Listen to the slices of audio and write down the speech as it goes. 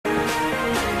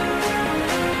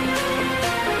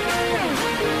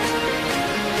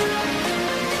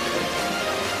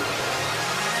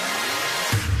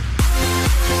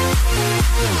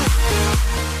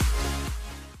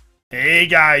Hey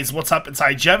guys, what's up? It's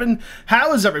iJevin.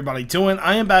 How is everybody doing?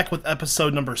 I am back with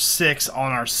episode number 6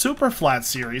 on our Superflat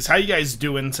series. How you guys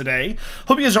doing today?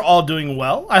 Hope you guys are all doing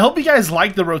well. I hope you guys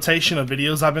like the rotation of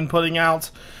videos I've been putting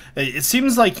out. It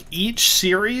seems like each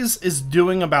series is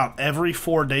doing about every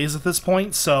 4 days at this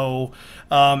point. So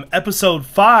episode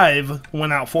 5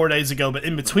 went out 4 days ago, but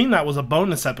in between that was a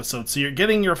bonus episode. So you're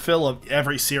getting your fill of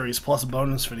every series plus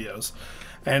bonus videos.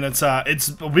 And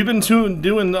we've been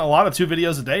doing a lot of 2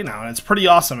 videos a day now, and it's pretty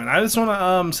awesome. And I just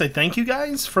want to say thank you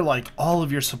guys for like all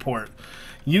of your support.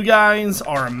 You guys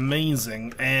are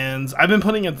amazing, and I've been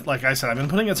putting it, like I said, I've been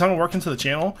putting a ton of work into the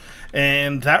channel,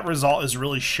 and that result is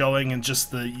really showing in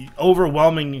just the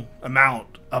overwhelming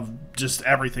amount of just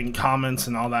everything, comments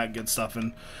and all that good stuff.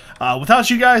 And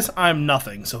without you guys, I'm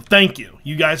nothing. So thank you.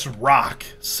 You guys rock.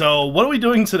 So what are we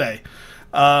doing today?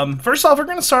 First off, we're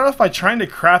going to start off by trying to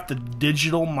craft the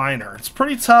digital miner. It's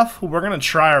pretty tough. We're going to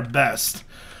try our best.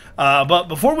 But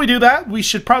before we do that, we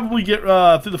should probably get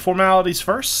through the formalities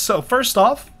first. So first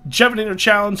off, Jevinator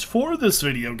challenge for this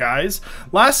video, guys.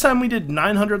 Last time we did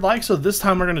 900 likes, so this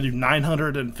time we're going to do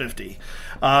 950.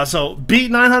 So beat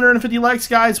 950 likes,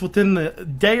 guys, within the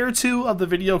day or 2 of the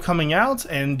video coming out,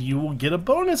 and you will get a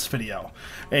bonus video.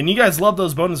 And you guys love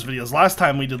those bonus videos. Last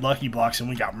time we did Lucky Blocks and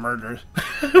we got murdered.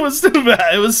 It was too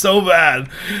bad. It was so bad.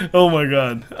 Oh my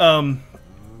god.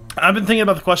 I've been thinking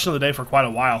about the question of the day for quite a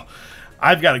while.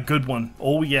 I've got a good one.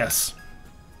 Oh, yes.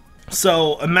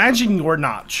 So, imagine your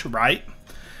notch, right?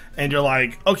 And you're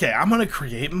like, okay, I'm going to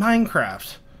create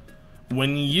Minecraft.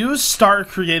 When you start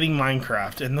creating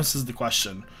Minecraft, and this is the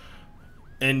question,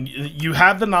 and you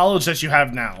have the knowledge that you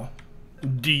have now,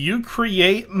 do you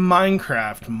create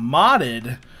Minecraft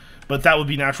modded, but that would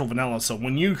be natural vanilla? So,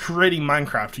 when you're creating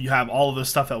Minecraft, you have all of the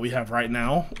stuff that we have right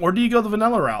now, or do you go the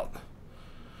vanilla route?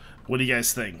 What do you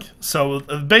guys think? So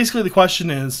basically the question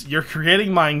is, you're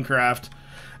creating Minecraft,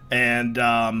 and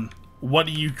what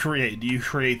do you create? Do you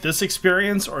create this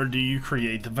experience, or do you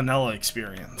create the vanilla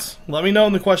experience? Let me know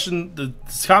in the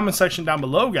comment section down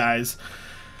below, guys.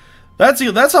 That's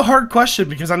a hard question,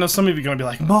 because I know some of you are going to be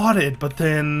like, modded, but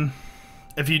then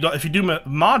if you do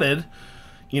modded,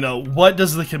 you know, what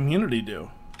does the community do?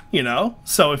 You know?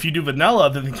 So if you do vanilla,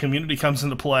 then the community comes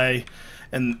into play,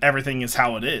 and everything is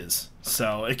how it is.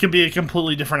 So it could be a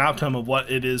completely different outcome of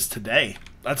what it is today.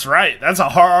 That's right. That's a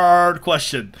hard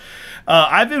question.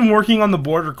 I've been working on the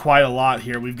border quite a lot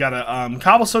here. We've got a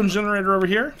cobblestone generator over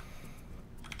here.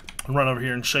 I'll run over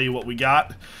here and show you what we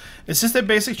got. It's just a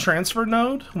basic transfer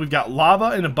node. We've got lava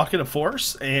and a bucket of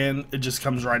force, and it just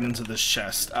comes right into this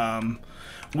chest.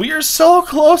 We are so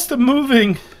close to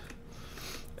moving.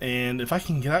 And if I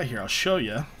can get out here, I'll show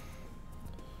you.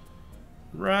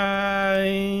 Right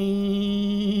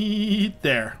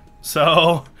there.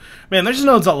 So, man, there's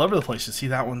nodes all over the place. You see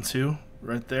that one too?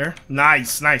 Right there.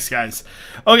 Nice, nice, guys.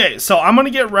 Okay, so I'm going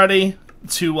to get ready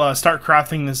to start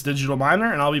crafting this digital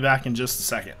miner, and I'll be back in just a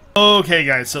second. Okay,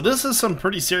 guys, so this is some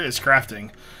pretty serious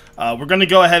crafting. We're going to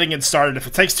go ahead and get started. If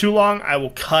it takes too long, I will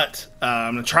cut.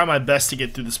 I'm going to try my best to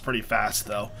get through this pretty fast,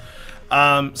 though.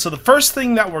 So the first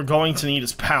thing that we're going to need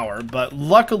is power, but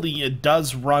luckily it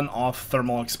does run off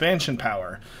thermal expansion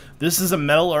power. This is a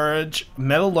metallurgic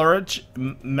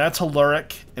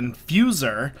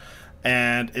infuser,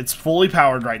 and it's fully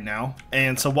powered right now.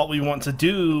 And so what we want to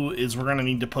do is we're going to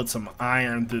need to put some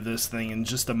iron through this thing in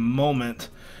just a moment.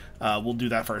 We'll do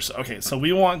that first. Okay, so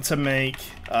we want to make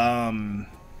the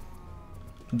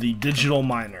digital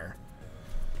miner.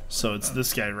 So it's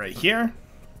this guy right here.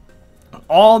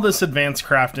 All this advanced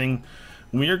crafting,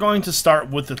 we are going to start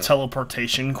with the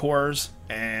teleportation cores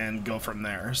and go from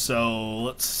there. So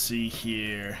let's see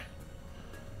here.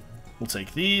 We'll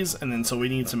take these, and then so we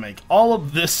need to make all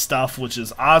of this stuff, which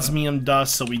is osmium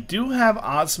dust. So we do have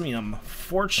osmium,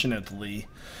 fortunately.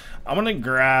 I'm going to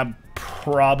grab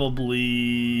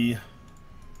probably...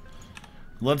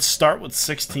 Let's start with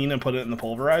 16 and put it in the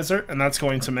pulverizer, and that's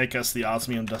going to make us the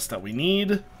osmium dust that we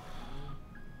need.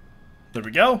 There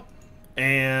we go.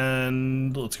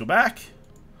 And let's go back.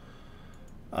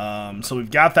 So we've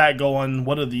got that going.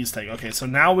 What do these take? Okay, so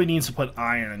now we need to put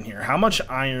iron in here. How much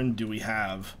iron do we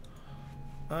have?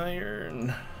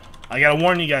 Iron. I gotta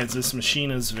warn you guys, this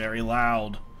machine is very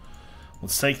loud.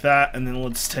 Let's take that, and then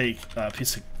let's take a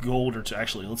piece of gold or two.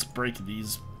 Actually, let's break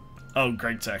these. Oh,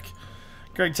 Greg Tech.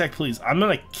 Greg Tech, please. I'm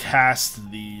gonna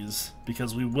cast these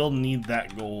because we will need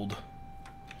that gold.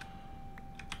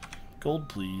 Gold,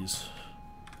 please.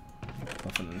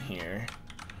 Nothing in here.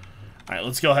 Alright,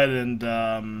 let's go ahead and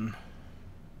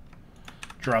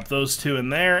drop those 2 in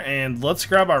there, and let's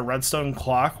grab our redstone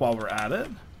clock while we're at it.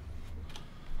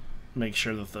 Make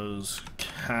sure that those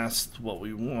cast what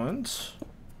we want.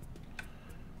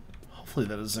 Hopefully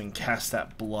that doesn't cast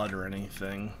that blood or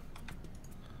anything.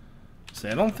 See,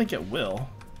 I don't think it will.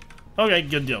 Okay,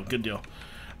 good deal, good deal.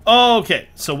 Okay,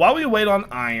 so while we wait on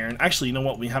iron... Actually, you know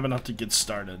what? We have enough to get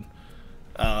started.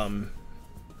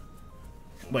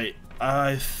 Wait,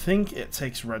 I think it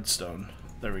takes redstone.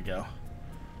 There we go.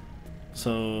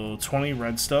 So, 20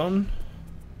 redstone.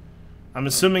 I'm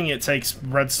assuming it takes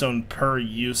redstone per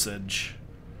usage.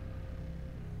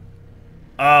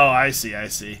 Oh, I see, I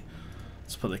see.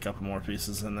 Let's put a couple more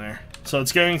pieces in there. So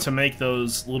it's going to make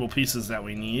those little pieces that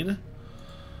we need.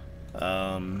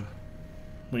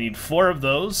 We need 4 of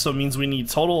those, so it means we need a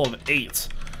total of 8.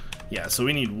 Yeah, so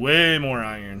we need way more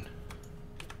iron.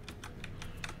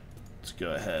 Let's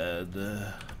go ahead,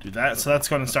 do that. So that's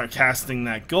going to start casting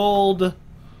that gold.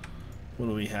 What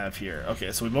do we have here?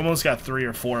 Okay, so we've almost got 3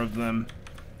 or 4 of them.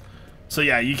 So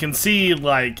yeah, you can see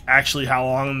like actually how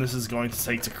long this is going to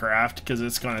take to craft, because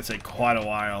it's going to take quite a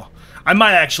while. I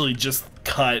might actually just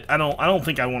cut. I don't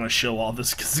think I want to show all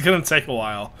this because it's going to take a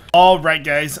while. All right,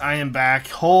 guys, I am back.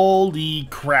 Holy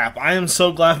crap! I am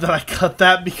so glad that I cut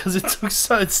that because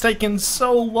it's taken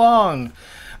so long.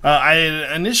 I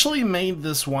initially made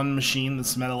this one machine,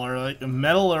 this metallurgic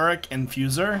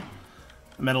infuser.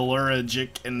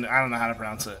 Metallurgic, and I don't know how to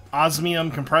pronounce it. Osmium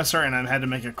compressor, and I had to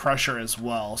make a crusher as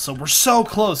well. So we're so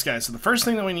close, guys. So the first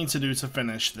thing that we need to do to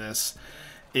finish this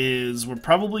is we're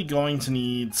probably going to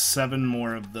need 7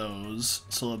 more of those.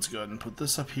 So let's go ahead and put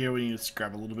this up here. We need to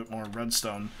grab a little bit more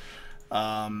redstone.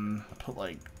 Put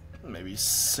like maybe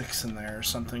 6 in there or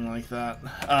something like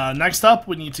that. Next up,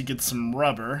 we need to get some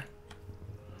rubber.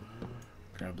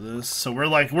 Grab this. So we're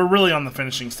really on the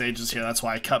finishing stages here. That's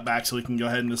why I cut back so we can go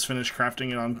ahead and just finish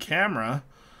crafting it on camera.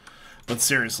 But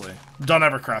seriously, don't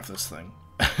ever craft this thing.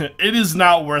 It is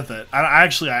not worth it.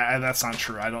 That's not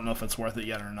true. I don't know if it's worth it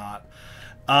yet or not.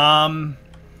 How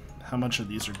much of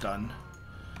these are done?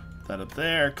 That up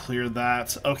there. Clear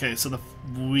that. Okay, so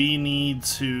we need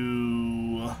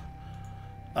to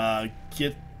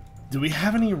get. Do we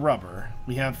have any rubber?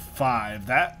 We have 5.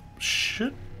 That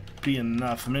should be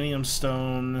enough. Aluminium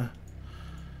stone,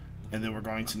 and then we're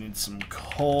going to need some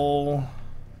coal.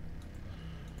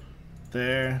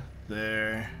 There.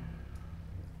 That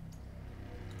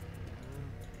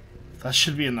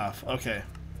should be enough. Okay.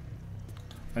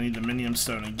 I need aluminium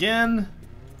stone again.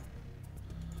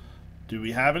 Do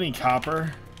we have any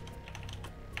copper?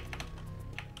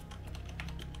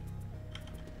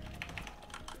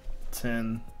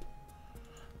 Tin.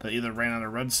 That either ran out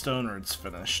of redstone or it's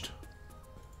finished.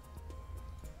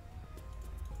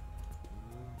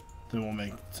 Then we'll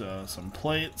make some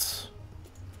plates.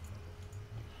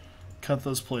 Cut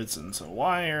those plates into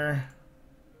wire.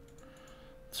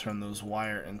 Turn those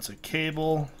wire into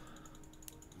cable.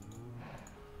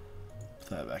 Put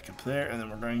that back up there. And then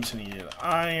we're going to need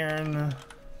iron.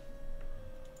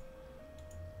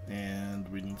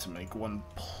 And we need to make 1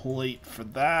 plate for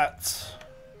that.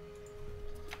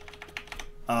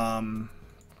 Come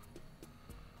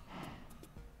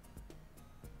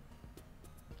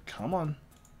on.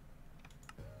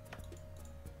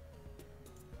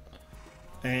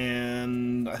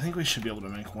 And I think we should be able to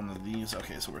make 1 of these.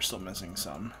 Okay, so we're still missing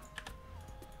some.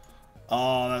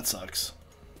 Oh, that sucks.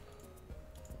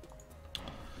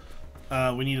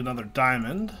 We need another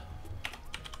diamond.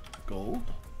 Gold.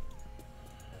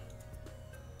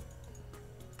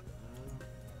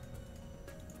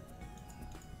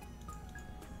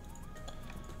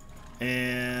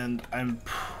 And I'm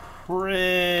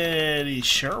pretty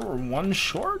sure we're 1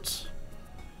 short.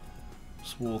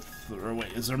 So or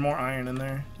wait, is there more iron in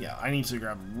there? Yeah, I need to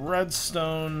grab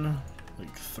redstone,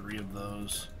 like 3 of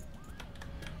those.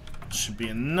 Should be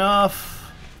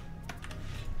enough.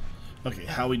 Okay,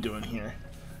 how we doing here?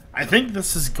 I think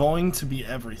this is going to be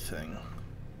everything.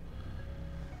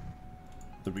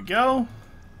 There we go.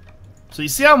 So you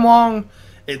see how long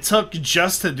it took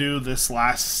just to do this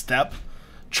last step?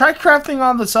 Try crafting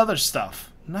all this other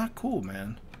stuff. Not cool,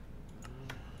 man.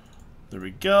 There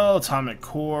we go. Atomic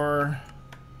core.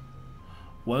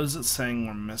 What is it saying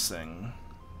we're missing?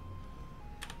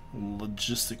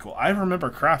 Logistical. I remember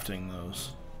crafting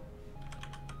those.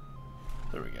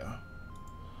 There we go.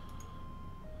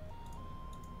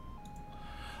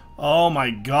 Oh my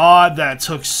god, that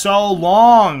took so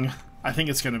long! I think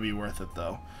it's going to be worth it,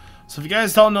 though. So if you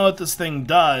guys don't know what this thing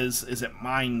does, is it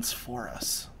mines for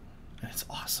us. And it's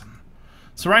awesome.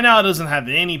 So right now it doesn't have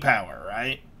any power,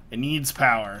 right? It needs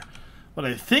power. What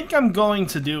I think I'm going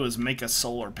to do is make a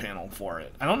solar panel for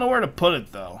it. I don't know where to put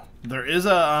it, though. There is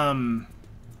a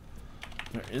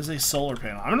solar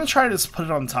panel. I'm going to try to just put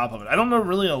it on top of it. I don't know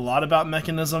really a lot about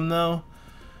mechanism, though.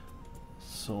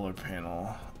 Solar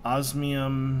panel.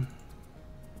 Osmium.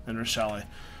 And Rochelle.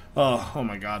 Oh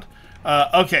my god.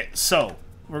 Okay, so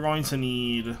we're going to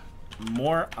need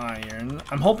more iron.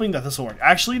 I'm hoping that this will work.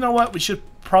 Actually, you know what? We should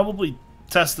probably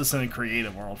test this in a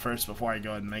creative world first before I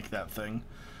go ahead and make that thing.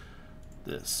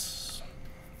 This.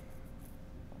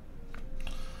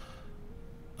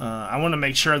 I want to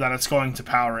make sure that it's going to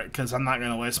power it, because I'm not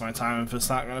going to waste my time if it's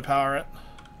not going to power it.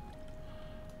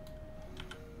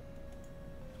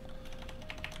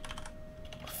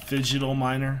 Digital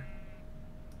miner.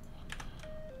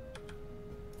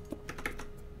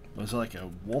 Was it like a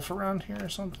wolf around here or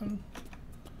something?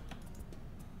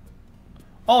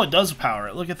 Oh, it does power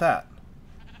it. Look at that.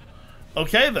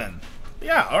 Okay, then.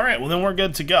 Yeah, alright. Well, then we're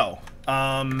good to go.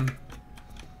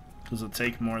 Does it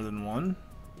take more than one?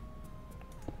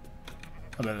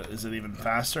 I bet is it even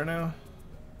faster now?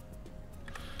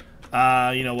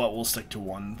 You know what? We'll stick to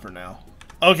one for now.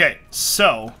 Okay,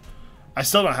 so I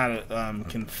still don't know how to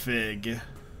config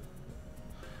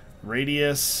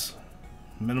radius,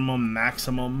 minimum,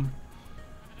 maximum,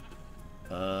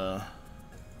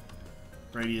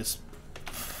 radius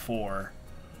 4.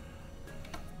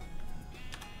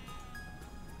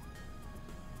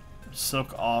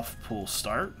 Soak off, pool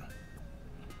start.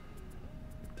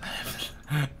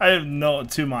 I have no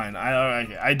to mine.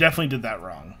 I definitely did that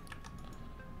wrong.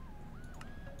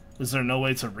 Is there no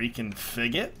way to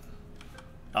reconfig it?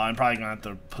 Oh, I'm probably gonna have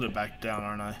to put it back down,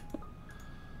 aren't I?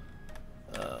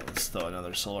 Let's throw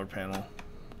another solar panel.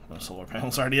 No, solar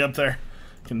panel's already up there.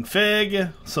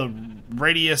 Config. So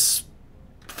radius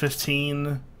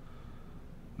 15.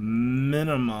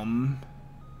 Minimum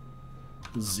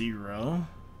 0.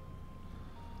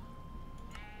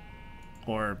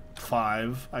 Or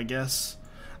 5, I guess.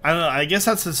 I don't know. I guess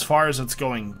that's as far as it's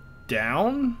going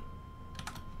down.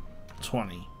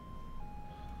 20.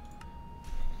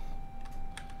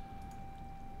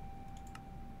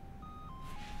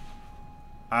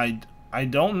 I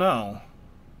don't know.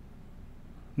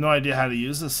 No idea how to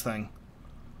use this thing.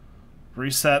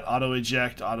 Reset, auto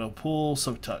eject, auto pull,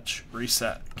 so touch.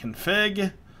 Reset.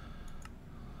 Config.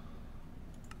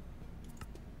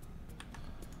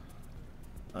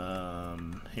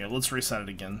 Here, let's reset it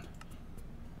again.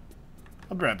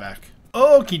 I'll be right back.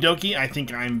 Okie dokie, I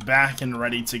think I'm back and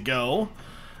ready to go.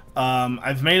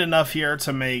 I've made enough here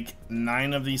to make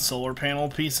 9 of these solar panel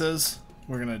pieces.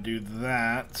 We're gonna do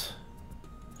that.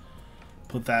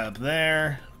 Put that up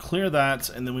there, clear that,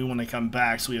 and then we want to come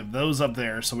back. So we have those up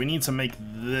there, so we need to make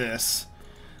this.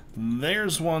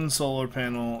 There's 1 solar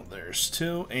panel, there's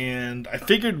 2, and I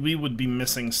figured we would be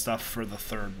missing stuff for the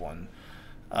 3rd one.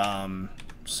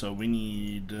 So we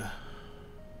need...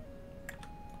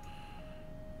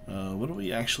 what are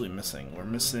we actually missing? We're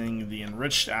missing the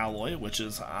enriched alloy, which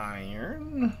is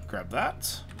iron. Grab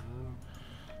that.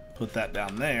 Put that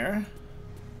down there.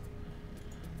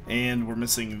 And we're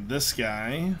missing this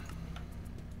guy.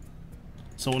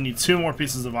 So we'll need 2 more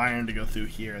pieces of iron to go through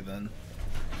here then.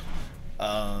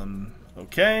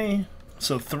 Okay.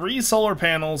 So 3 solar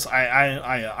panels.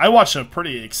 I watched a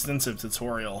pretty extensive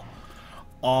tutorial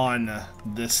on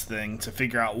this thing to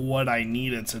figure out what I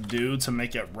needed to do to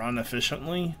make it run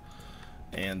efficiently.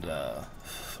 And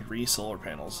 3 solar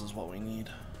panels is what we need.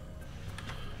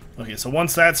 Okay, so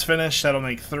once that's finished, that'll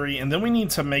make 3. And then we need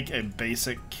to make a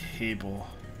basic cable.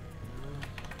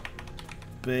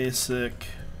 Basic.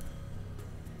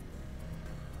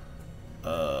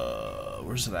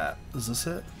 Where's it at? Is this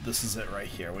it? This is it right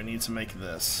here. We need to make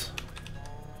this.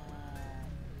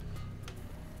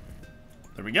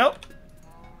 There we go.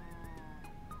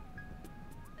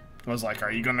 I was like,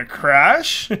 are you gonna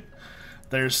crash?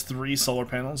 There's 3 solar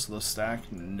panels. Those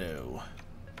stack? No.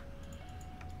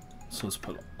 So let's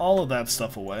put all of that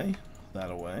stuff away.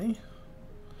 That away.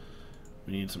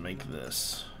 We need to make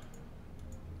this.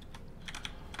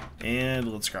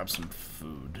 And let's grab some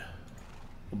food.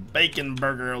 A bacon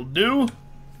burger will do.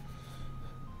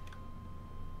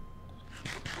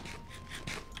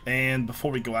 And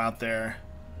before we go out there,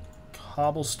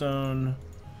 cobblestone,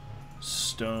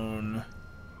 stone,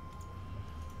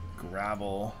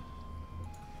 gravel,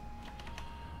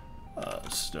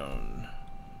 stone.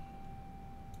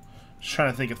 Just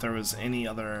trying to think if there was any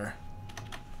other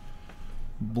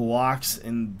blocks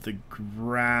in the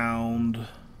ground.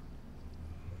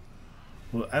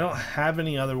 Well, I don't have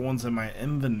any other ones in my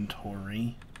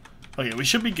inventory. Okay, we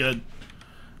should be good.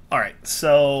 Alright,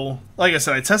 so, like I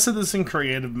said, I tested this in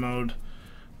creative mode.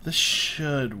 This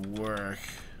should work.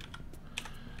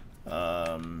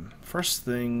 First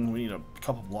thing, we need a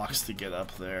couple blocks to get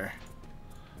up there.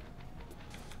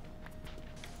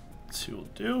 2 will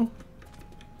do.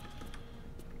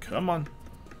 Come on.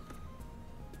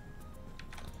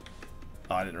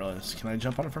 Oh, I didn't realize. Can I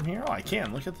jump on it from here? Oh, I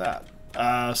can. Look at that.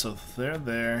 So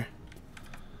there.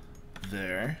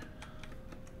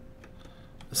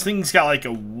 This thing's got like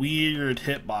a weird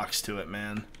hitbox to it,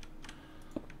 man.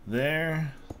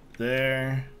 There.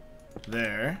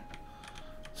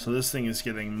 So this thing is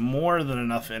getting more than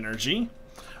enough energy.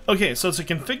 Okay, so to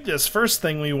configure this, first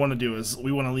thing we want to do is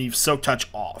we want to leave Soak Touch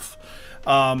off.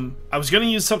 I was going to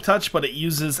use Soak Touch, but it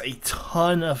uses a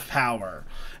ton of power,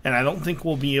 and I don't think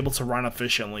we'll be able to run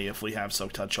efficiently if we have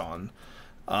Soak Touch on.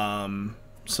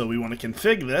 So we want to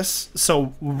configure this.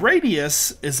 So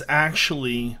radius is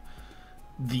actually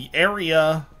the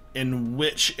area in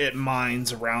which it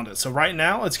mines around it. So right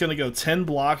now it's going to go 10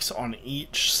 blocks on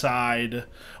each side,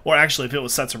 or actually if it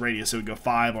was set to radius it would go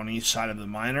 5 on each side of the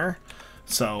miner.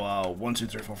 So 1, 2,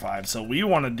 3, 4, 5. So we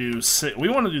want to do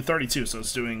 32, so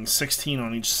it's doing 16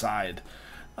 on each side.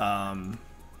 32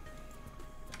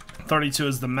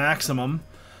 is the maximum.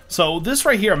 So this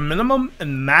right here, minimum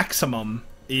and maximum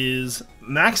is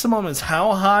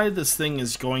how high this thing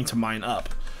is going to mine up.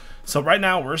 So right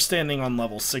now we're standing on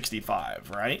level 65,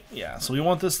 right? Yeah, so we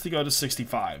want this to go to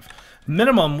 65.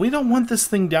 Minimum, we don't want this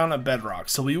thing down at bedrock,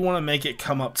 so we want to make it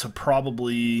come up to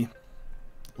probably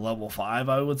level 5,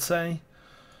 I would say.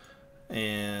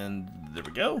 And there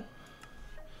we go.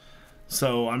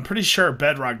 So I'm pretty sure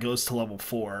bedrock goes to level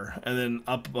 4, and then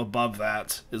up above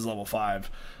that is level 5.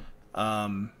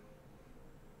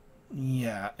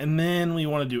 Yeah, and then we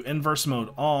want to do inverse mode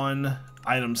on,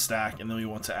 item stack, and then we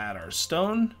want to add our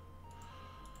stone.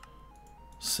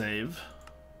 Save.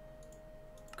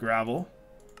 Gravel.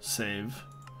 Save.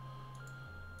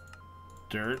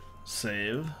 Dirt.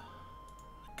 Save.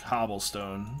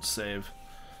 Cobblestone. Save.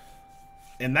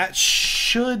 And that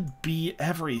should be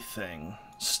everything.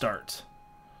 Start.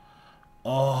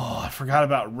 Oh, I forgot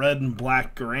about red and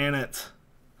black granite.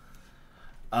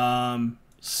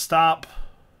 Stop.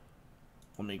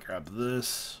 Let me grab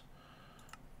this.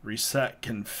 Reset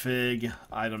config.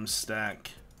 Item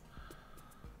stack.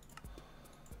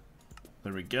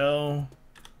 There we go.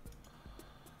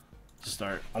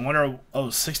 Start. I wonder. Oh,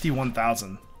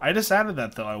 61,000. I just added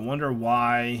that though. I wonder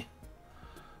why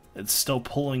it's still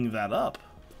pulling that up.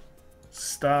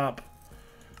 Stop.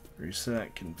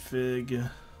 Reset config.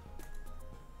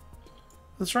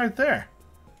 That's right there.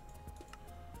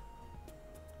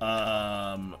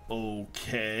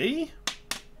 Okay.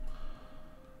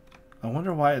 I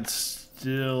wonder why it's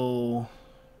still.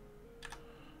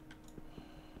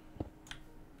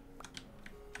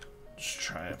 Let's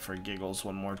try it for giggles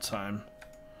one more time.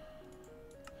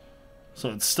 So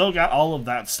it's still got all of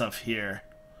that stuff here.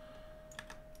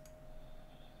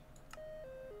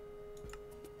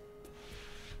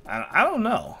 I don't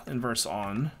know. Inverse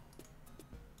on.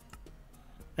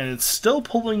 And it's still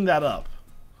pulling that up.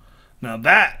 Now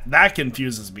that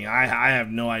confuses me. I have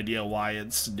no idea why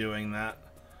it's doing that.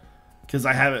 Because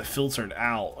I have it filtered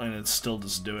out and it's still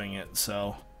just doing it.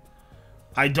 So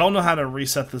I don't know how to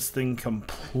reset this thing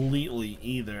completely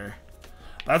either.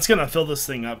 That's going to fill this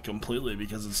thing up completely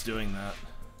because it's doing that.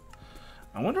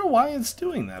 I wonder why it's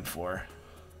doing that for.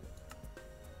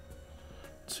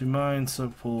 To mine,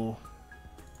 so pull,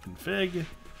 config.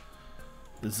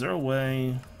 Is there a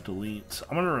way? Delete.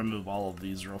 I'm going to remove all of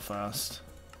these real fast.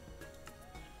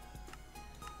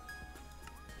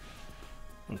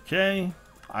 Okay.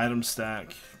 Item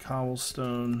stack,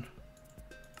 cobblestone.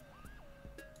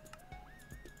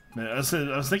 I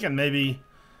was thinking maybe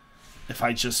if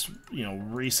I just, you know,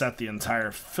 reset the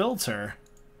entire filter.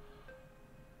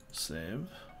 Save.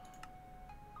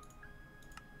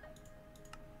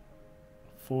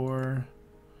 4.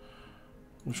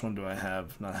 Which one do I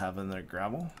have not have in there?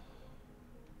 Gravel.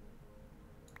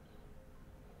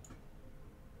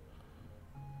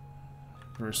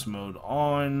 Verse mode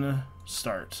on.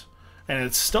 Start. And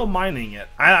it's still mining it.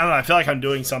 I don't know, I feel like I'm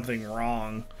doing something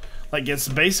wrong. Like, it's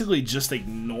basically just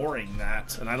ignoring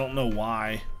that, and I don't know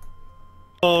why.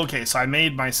 Okay, so I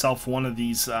made myself one of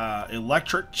these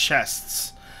electric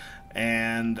chests,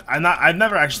 and I've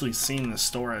never actually seen the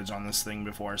storage on this thing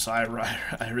before, so I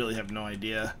really have no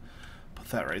idea. Put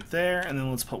that right there, and then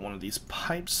let's put one of these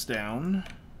pipes down.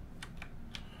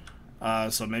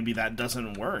 So maybe that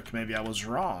doesn't work. Maybe I was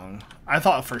wrong. I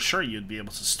thought for sure you'd be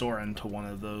able to store into one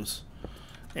of those.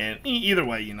 And either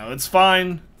way, you know, it's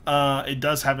fine. It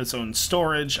does have its own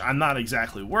storage. I'm not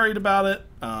exactly worried about it.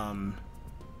 The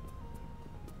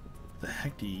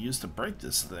heck do you use to break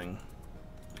this thing?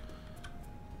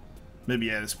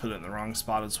 Maybe I just put it in the wrong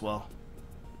spot as well.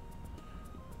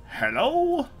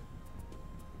 Hello?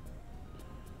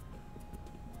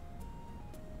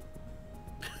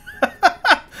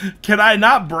 Can I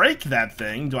not break that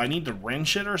thing? Do I need to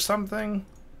wrench it or something?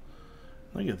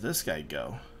 Look at this guy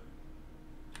go.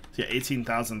 Yeah,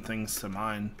 18,000 things to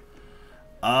mine.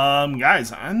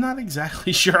 Guys, I'm not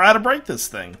exactly sure how to break this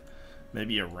thing.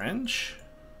 Maybe a wrench?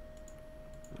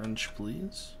 Wrench,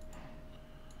 please.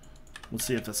 Let's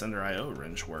see if this Ender IO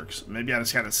wrench works. Maybe I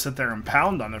just gotta sit there and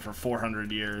pound on it for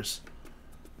 400 years.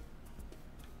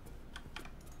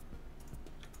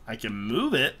 I can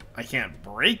move it. I can't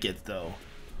break it, though.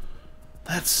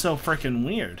 That's so freaking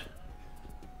weird.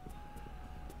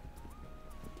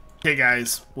 Okay,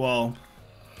 guys. Well,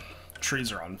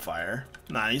 trees are on fire.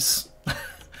 Nice.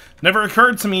 Never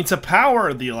occurred to me to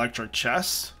power the electric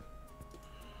chest.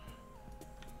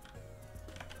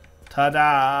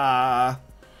 Ta-da!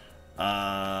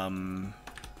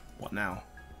 What now?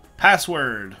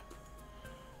 Password.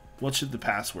 What should the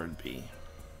password be?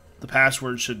 The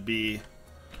password should be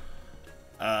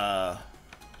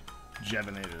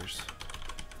Jevinators.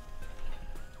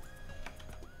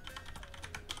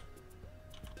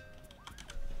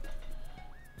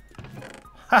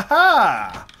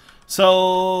 Haha!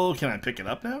 So, can I pick it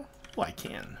up now? Oh, I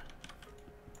can.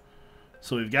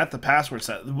 So we've got the password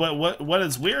set. What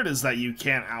is weird is that you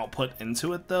can't output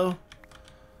into it, though.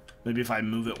 Maybe if I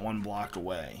move it one block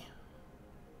away.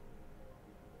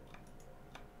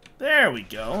 There we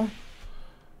go.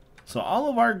 So all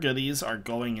of our goodies are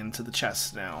going into the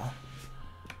chest now.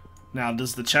 Now,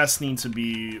 does the chest need to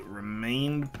be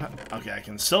remained? Okay, I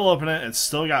can still open it. It's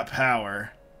still got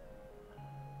power.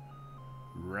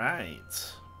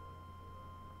 Right.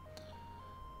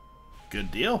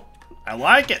 Good deal. I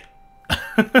like it.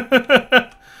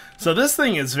 So this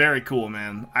thing is very cool,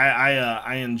 man.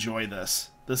 I enjoy this.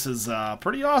 This is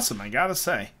pretty awesome, I gotta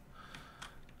say.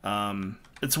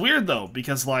 It's weird though,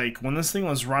 because like when this thing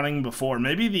was running before,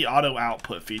 maybe the auto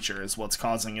output feature is what's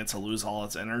causing it to lose all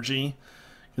its energy.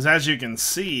 Because as you can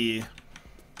see,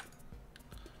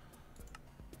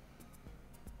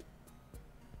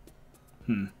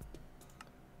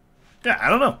 yeah, I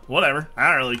don't know. Whatever. I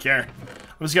don't really care.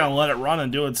 I'm just gonna let it run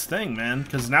and do its thing, man.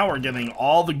 Because now we're getting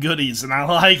all the goodies, and I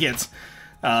like it.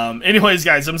 Anyways,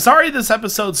 guys, I'm sorry this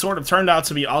episode sort of turned out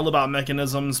to be all about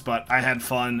mechanisms, but I had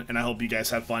fun, and I hope you guys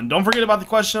had fun. Don't forget about the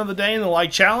question of the day and the like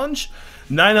challenge.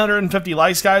 950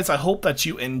 likes, guys. I hope that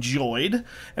you enjoyed,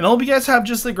 and I hope you guys have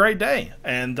just a great day.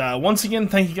 And once again,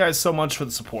 thank you guys so much for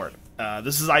the support.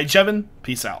 This is iJevin.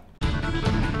 Peace out.